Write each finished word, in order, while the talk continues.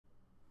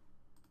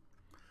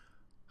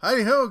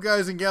Hi-ho,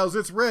 guys and gals,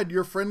 it's Red,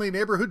 your friendly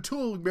neighborhood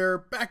tool bearer,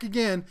 back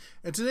again.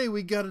 And today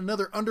we got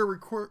another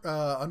undercover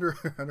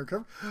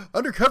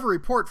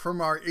report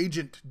from our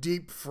agent,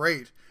 Deep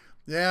Freight.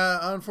 Yeah,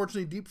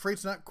 unfortunately, Deep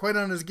Freight's not quite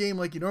on his game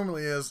like he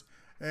normally is.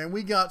 And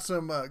we got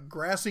some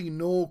grassy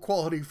knoll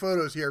quality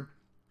photos here.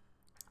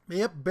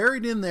 Yep,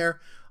 buried in there,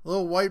 a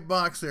little white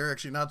box there,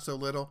 actually not so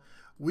little.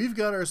 We've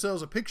got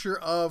ourselves a picture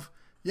of,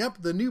 yep,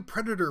 the new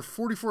Predator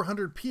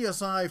 4400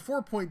 PSI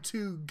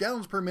 4.2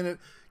 gallons per minute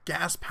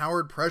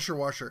gas-powered pressure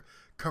washer,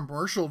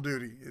 commercial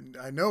duty. And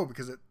I know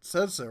because it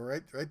says so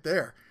right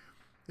there.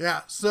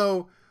 Yeah,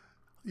 so,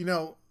 you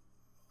know,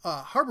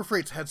 Harbor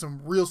Freight's had some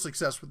real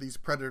success with these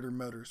Predator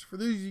motors. For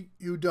those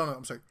who don't know,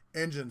 I'm sorry,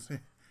 engines.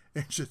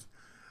 Engines.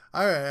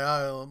 All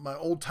right, my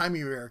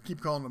old-timey way,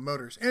 keep calling them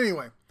motors.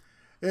 Anyway,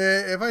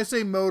 if I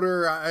say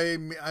motor, I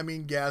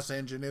mean gas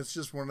engine. It's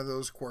just one of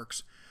those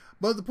quirks.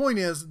 But the point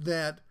is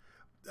that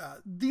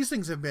these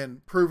things have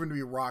been proven to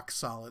be rock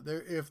solid.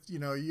 If you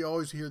know, you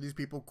always hear these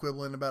people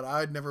quibbling about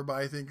I'd never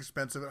buy anything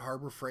expensive at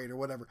Harbor Freight or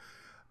whatever.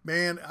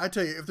 Man, I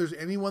tell you, if there's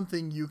any one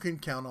thing you can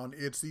count on,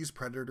 it's these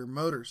Predator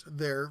motors.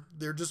 They're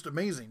just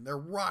amazing. They're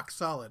rock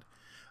solid.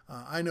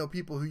 I know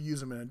people who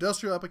use them in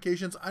industrial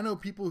applications. I know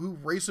people who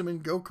race them in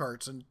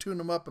go-karts and tune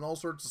them up and all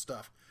sorts of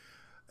stuff.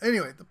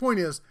 Anyway, the point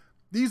is,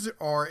 these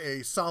are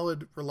a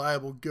solid,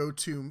 reliable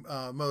go-to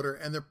motor,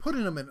 and they're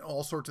putting them in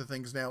all sorts of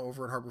things now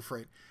over at Harbor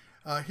Freight.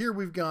 Here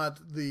we've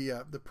got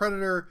the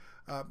Predator.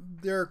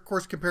 They're, of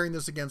course, comparing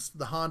this against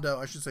the Honda,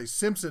 I should say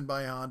Simpson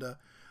by Honda.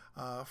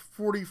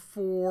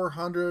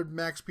 4,400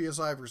 max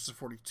PSI versus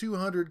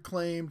 4,200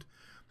 claimed.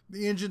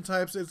 The engine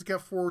types, it's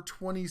got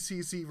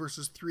 420cc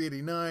versus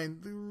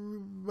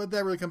 389, but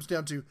that really comes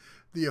down to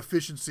the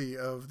efficiency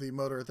of the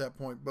motor at that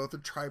point. Both the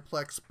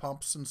triplex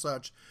pumps and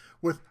such,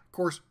 with, of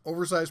course,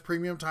 oversized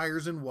premium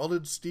tires and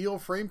welded steel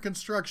frame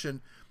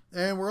construction.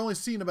 And we're only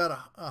seeing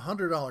about a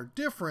 $100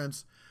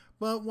 difference.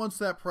 But once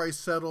that price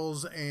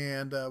settles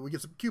and we get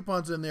some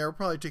coupons in there, we'll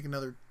probably take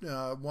another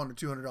 $100 or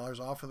 $200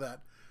 off of that.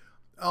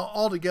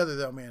 Altogether,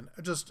 though, man,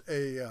 just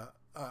a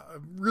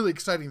really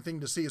exciting thing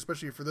to see,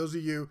 especially for those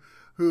of you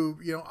who,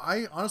 you know,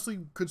 I honestly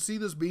could see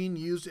this being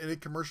used in a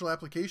commercial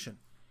application.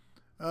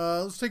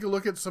 Let's take a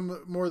look at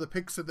some more of the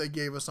pics that they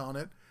gave us on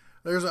it.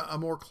 There's a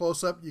more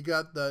close-up. You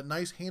got the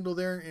nice handle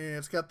there, and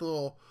it's got the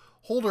little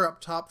holder up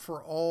top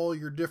for all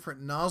your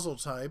different nozzle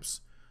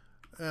types.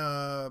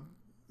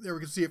 There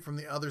we can see it from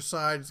the other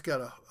side. It's got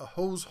a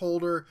hose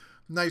holder,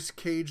 nice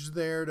cage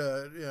there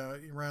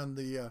to around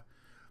the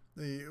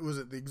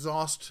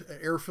exhaust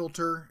air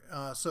filter,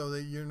 so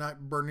that you're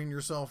not burning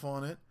yourself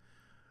on it.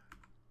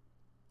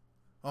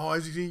 Oh,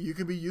 as you see, you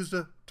can be used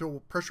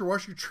to pressure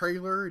wash your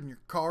trailer and your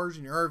cars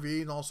and your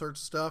RV and all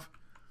sorts of stuff.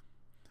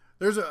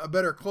 There's a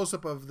better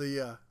close-up of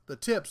the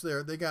tips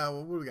there. They got,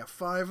 what do we got,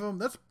 5 of them?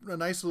 That's a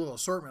nice little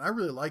assortment. I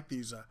really like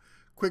these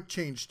quick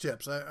change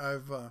tips.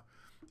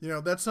 You know,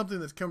 that's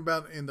something that's come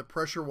about in the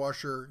pressure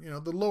washer, you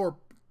know, the lower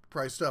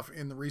price stuff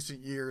in the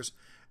recent years.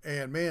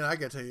 And man, I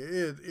gotta tell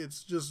you,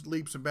 it's just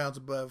leaps and bounds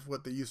above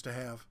what they used to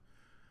have.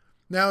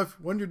 Now,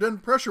 when you're done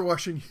pressure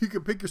washing, you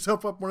can pick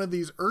yourself up one of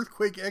these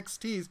Earthquake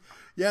XTs.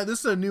 Yeah, this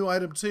is a new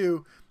item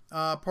too,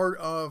 part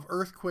of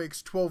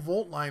Earthquake's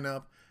 12-volt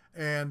lineup.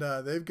 And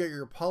they've got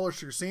your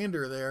polisher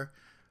sander there.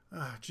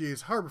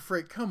 Geez, Harbor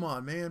Freight, come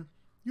on, man.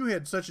 You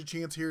had such a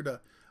chance here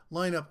to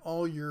line up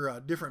all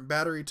your different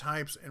battery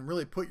types and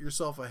really put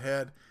yourself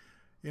ahead.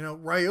 You know,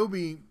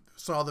 Ryobi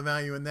saw the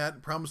value in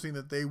that, promising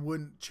that they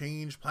wouldn't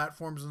change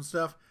platforms and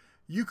stuff.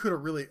 You could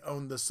have really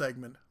owned this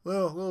segment. A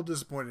little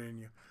disappointed in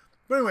you.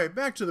 But anyway,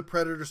 back to the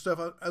Predator stuff.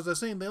 As I was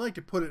saying, they like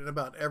to put it in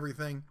about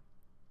everything.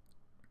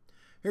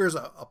 Here's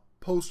a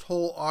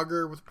post-hole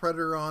auger with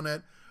Predator on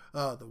it.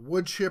 The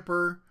wood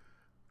chipper.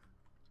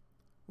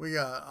 We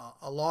got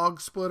a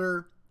log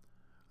splitter.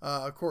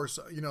 Of course,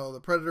 you know, the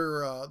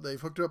Predator, they've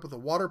hooked it up with the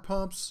water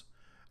pumps.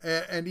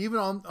 And even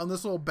on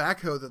this little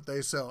backhoe that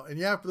they sell. And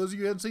yeah, for those of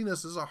you who haven't seen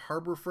this is a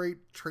Harbor Freight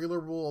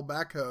trailerable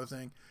backhoe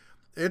thing.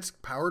 It's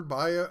powered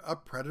by a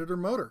Predator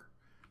motor.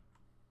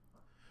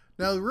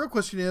 Now, the real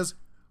question is,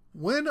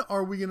 when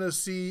are we going to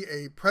see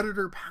a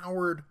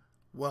Predator-powered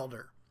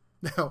welder?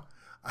 Now,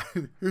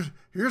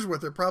 here's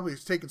what they're probably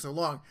taking so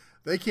long.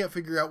 They can't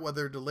figure out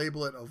whether to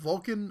label it a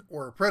Vulcan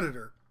or a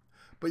Predator.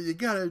 But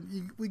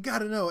we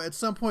gotta know at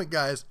some point,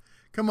 guys.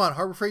 Come on,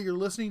 Harbor Freight, you're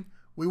listening.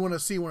 We want to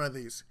see one of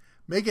these.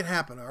 Make it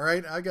happen, all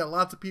right? I got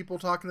lots of people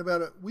talking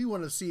about it. We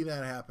want to see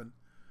that happen.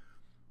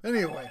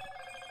 Anyway.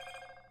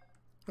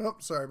 Oh,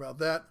 sorry about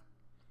that.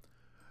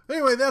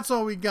 Anyway, that's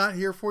all we got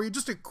here for you.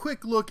 Just a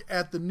quick look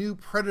at the new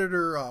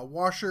Predator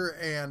washer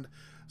and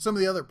some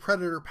of the other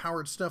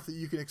Predator-powered stuff that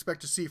you can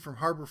expect to see from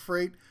Harbor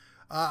Freight.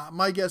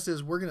 My guess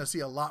is we're going to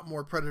see a lot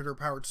more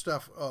Predator-powered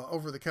stuff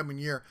over the coming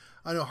year.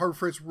 I know Harbor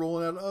Freight's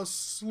rolling out a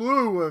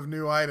slew of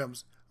new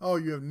items. Oh,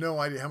 you have no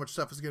idea how much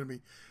stuff is going to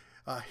be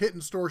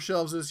hitting store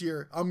shelves this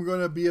year. I'm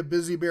going to be a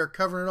busy bear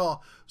covering it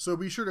all. So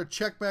be sure to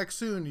check back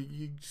soon.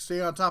 You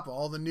stay on top of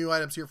all the new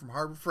items here from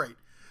Harbor Freight.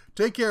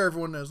 Take care,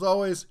 everyone. As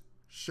always,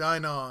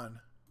 shine on.